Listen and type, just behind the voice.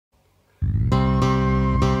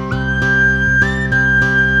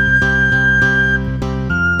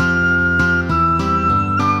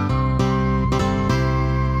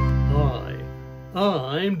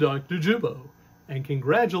Dr. Jubo, and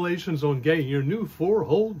congratulations on getting your new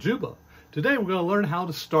 4-hole Jubo. Today we're going to learn how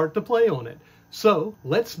to start to play on it. So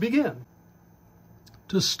let's begin.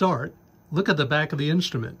 To start, look at the back of the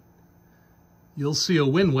instrument. You'll see a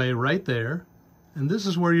windway right there, and this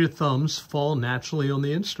is where your thumbs fall naturally on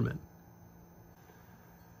the instrument.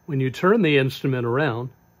 When you turn the instrument around,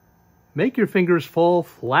 make your fingers fall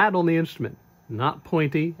flat on the instrument, not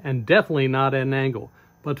pointy and definitely not at an angle,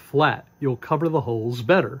 but flat. You'll cover the holes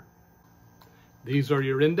better. These are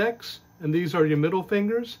your index and these are your middle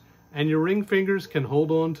fingers, and your ring fingers can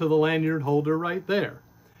hold on to the lanyard holder right there.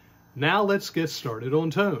 Now let's get started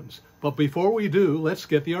on tones. But before we do, let's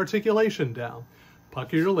get the articulation down.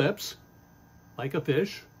 Pucker your lips like a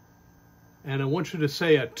fish, and I want you to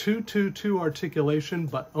say a 2-2-2 articulation,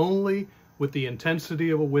 but only with the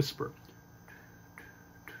intensity of a whisper.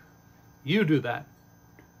 You do that.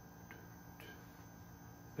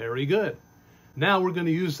 Very good. Now we're going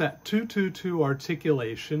to use that 2-2-2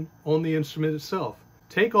 articulation on the instrument itself.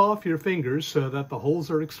 Take off your fingers so that the holes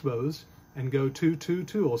are exposed and go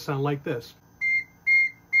 2-2-2. It'll sound like this.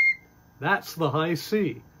 That's the high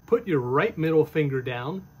C. Put your right middle finger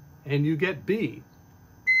down and you get B.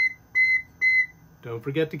 Don't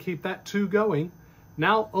forget to keep that 2 going.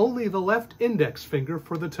 Now only the left index finger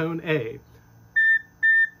for the tone A.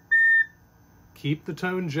 Keep the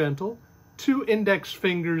tone gentle. 2 index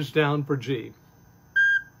fingers down for G.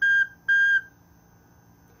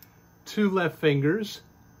 2 left fingers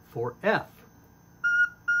for F.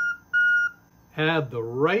 Add the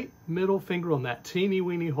right middle finger on that teeny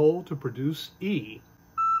weeny hole to produce E.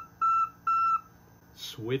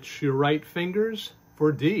 Switch your right fingers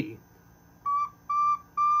for D.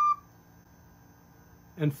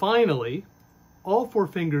 And finally, all 4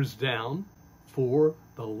 fingers down for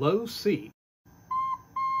the low C.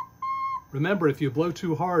 Remember, if you blow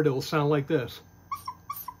too hard, it will sound like this.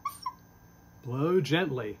 Blow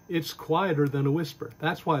gently. It's quieter than a whisper.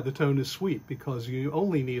 That's why the tone is sweet, because you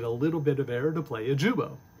only need a little bit of air to play a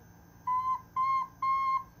Jubo.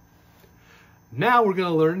 Now we're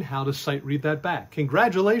going to learn how to sight read that back.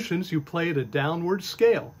 Congratulations, you played a downward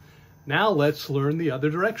scale. Now let's learn the other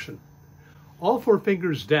direction. All 4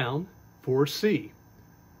 fingers down for C.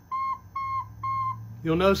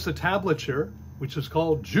 You'll notice the tablature, which is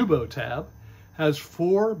called Jubo tab, has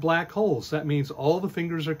 4 black holes. That means all the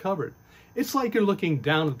fingers are covered. It's like you're looking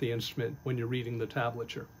down at the instrument when you're reading the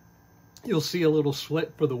tablature. You'll see a little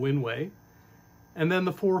slit for the windway, and then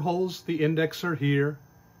the 4 holes, the index are here,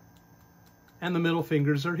 and the middle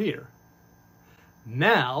fingers are here.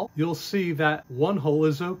 Now you'll see that 1 hole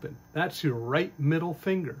is open. That's your right middle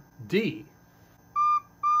finger, D.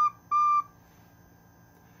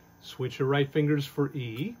 Switch your right fingers for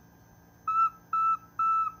E.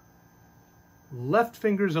 Left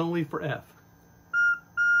fingers only for F.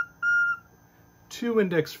 2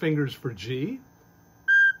 index fingers for G.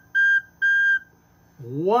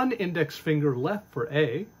 1 index finger left for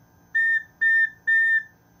A.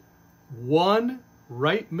 1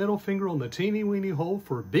 right middle finger on the teeny weeny hole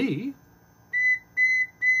for B.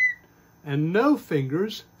 And no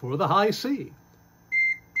fingers for the high C.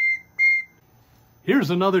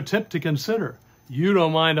 Here's another tip to consider. You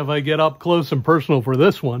don't mind if I get up close and personal for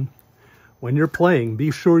this one. When you're playing,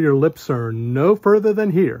 be sure your lips are no further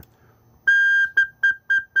than here.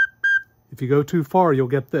 If you go too far, you'll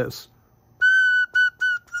get this.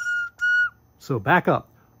 So back up.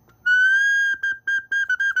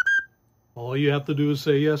 All you have to do is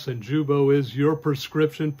say yes, and Jubo is your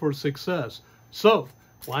prescription for success. So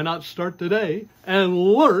why not start today and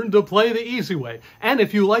learn to play the easy way? And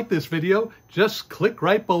if you like this video, just click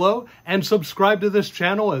right below and subscribe to this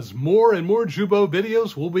channel, as more and more Jubo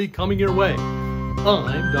videos will be coming your way.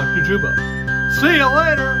 I'm Dr. Jubo. See you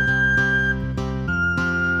later!